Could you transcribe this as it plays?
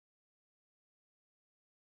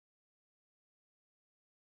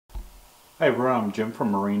Hi everyone, I'm Jim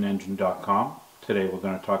from MarineEngine.com. Today we're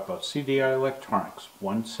going to talk about CDI Electronics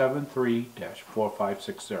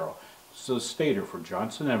 173-4560. This is a stator for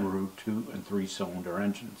Johnson Evinrude 2 and 3 cylinder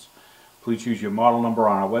engines. Please use your model number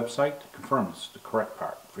on our website to confirm this is the correct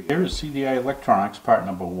part for you. Here is CDI Electronics part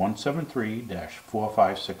number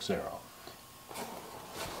 173-4560.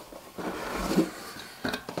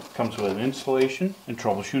 Comes with an installation and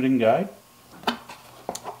troubleshooting guide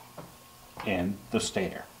and the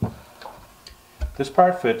stator. This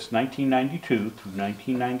part fits 1992 through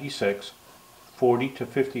 1996 40 to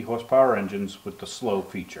 50 horsepower engines with the S.L.O.W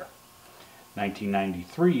feature.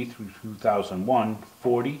 1993 through 2001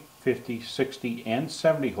 40, 50, 60 and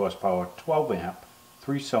 70 horsepower 12 amp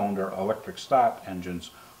 3-cylinder electric start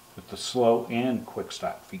engines with the S.L.O.W and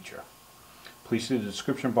Quickstart feature. Please see the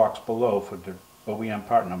description box below for the OEM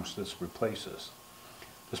part numbers this replaces.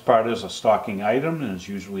 This part is a stocking item and is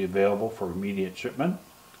usually available for immediate shipment.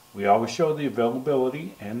 We always show the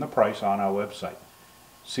availability and the price on our website.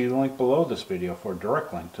 See the link below this video for a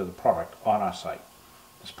direct link to the product on our site.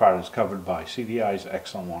 This part is covered by CDI's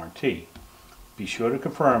excellent warranty. Be sure to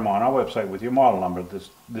confirm on our website with your model number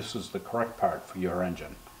this is the correct part for your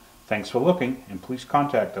engine. Thanks for looking, and please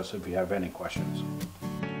contact us if you have any questions.